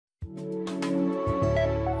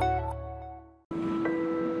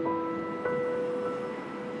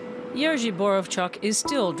Jerzy Borowczak is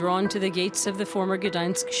still drawn to the gates of the former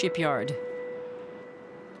Gdańsk shipyard.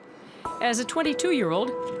 As a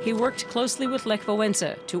 22-year-old, he worked closely with Lech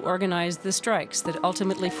Wałęsa to organize the strikes that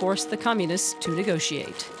ultimately forced the communists to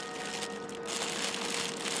negotiate.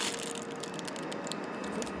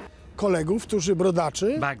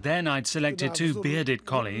 Back then, I'd selected two bearded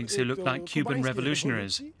colleagues who looked like Cuban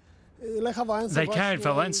revolutionaries. They carried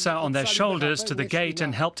Wałęsa on their shoulders to the gate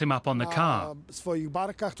and helped him up on the car.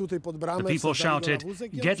 The people shouted,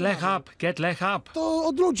 "Get Lech up, get Lech up."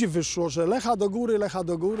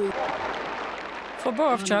 For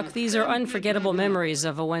Borowczak, these are unforgettable memories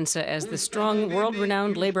of Wałęsa as the strong,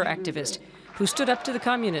 world-renowned labor activist who stood up to the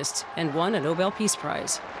communists and won a Nobel Peace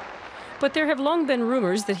Prize. But there have long been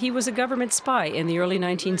rumors that he was a government spy in the early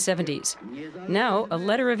 1970s. Now, a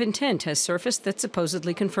letter of intent has surfaced that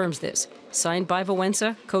supposedly confirms this, signed by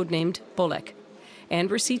Wałęsa, codenamed Bolek.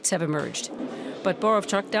 And receipts have emerged. But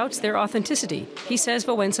Borowczak doubts their authenticity. He says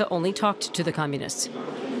Wałęsa only talked to the communists.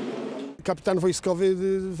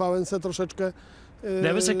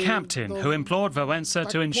 There was a captain who implored Wałęsa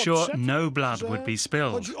to ensure no blood would be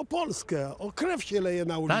spilled.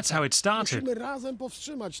 That's how it started.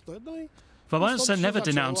 Wałęsa never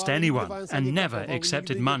denounced anyone and never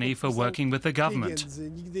accepted money for working with the government.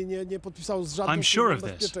 I'm sure of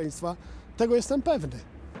this.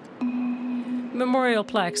 Memorial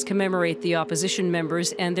plaques commemorate the opposition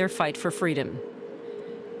members and their fight for freedom.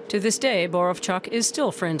 To this day, Borowczak is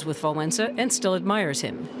still friends with Wałęsa and still admires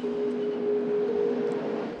him.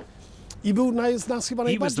 He was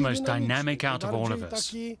the most dynamic out of all of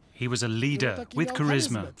us. He was a leader with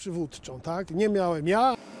charisma.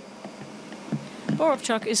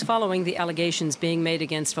 Borowczak is following the allegations being made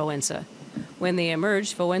against Wałęsa. When they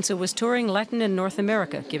emerged, Wałęsa was touring Latin and North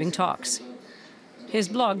America, giving talks. His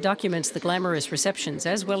blog documents the glamorous receptions,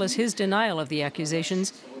 as well as his denial of the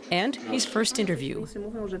accusations and his first interview.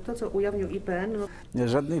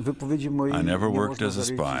 I never worked as a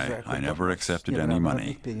spy. I never accepted any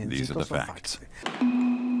money. These are the facts.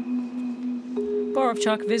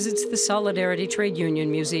 Borowczak visits the Solidarity Trade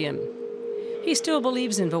Union Museum. He still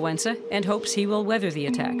believes in Wałęsa and hopes he will weather the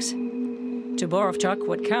attacks. To Borowczak,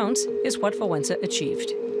 what counts is what Wałęsa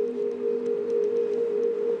achieved.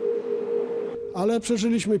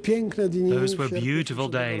 Those were beautiful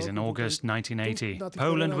days in August 1980.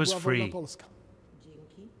 Poland was free.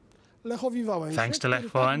 Thanks to Lech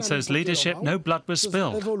Wałęsa's leadership, no blood was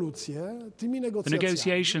spilled. The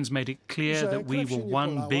negotiations made it clear that we were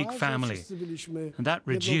one big family, and that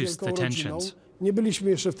reduced the tensions.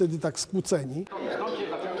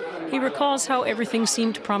 He recalls how everything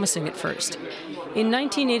seemed promising at first. In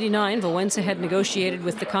 1989, Wałęsa had negotiated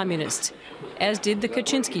with the communists, as did the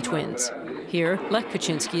Kaczynski twins. Here, Lech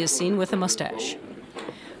Kaczynski is seen with a mustache.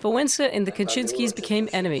 Wałęsa and the Kaczynskis became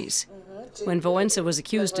enemies. When Wałęsa was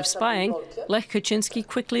accused of spying, Lech Kaczynski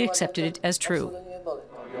quickly accepted it as true.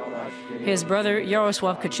 His brother,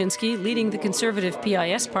 Jarosław Kaczynski, leading the conservative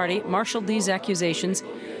PIS party, marshaled these accusations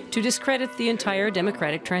to discredit the entire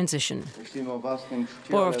democratic transition.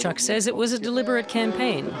 Borowczak says it was a deliberate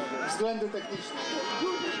campaign.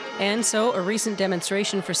 And so a recent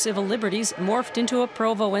demonstration for civil liberties morphed into a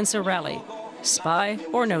pro-Wałęsa rally. Spy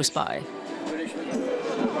or no spy.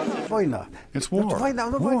 It's war. War.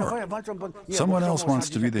 Someone else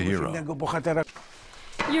wants to be the hero.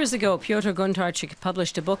 Years ago, Piotr Gontarczyk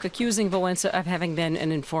published a book accusing Wałęsa of having been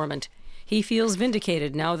an informant. He feels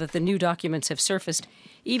vindicated now that the new documents have surfaced,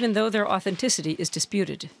 even though their authenticity is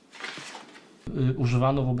disputed. Back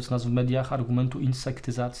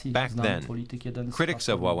then, critics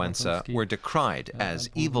of Wałęsa were decried as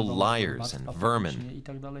evil liars and vermin.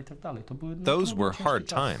 Those were hard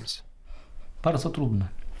times.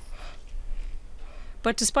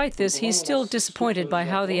 But despite this, he's still disappointed by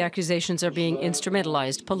how the accusations are being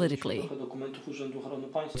instrumentalized politically.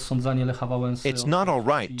 It's not all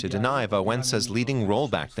right to deny Wałęsa's leading role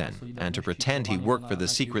back then and to pretend he worked for the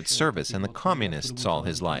Secret Service and the communists all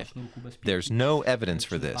his life. There's no evidence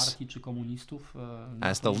for this.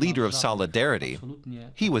 As the leader of Solidarity,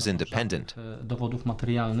 he was independent.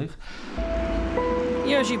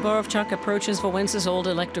 Jerzy Borowczak approaches Wałęsa's old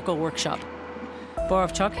electrical workshop.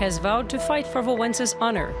 Borowczak has vowed to fight for Wałęsa's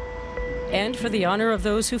honor and for the honor of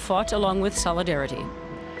those who fought along with Solidarity.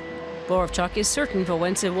 Borowczak is certain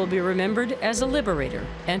Wałęsa will be remembered as a liberator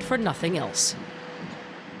and for nothing else.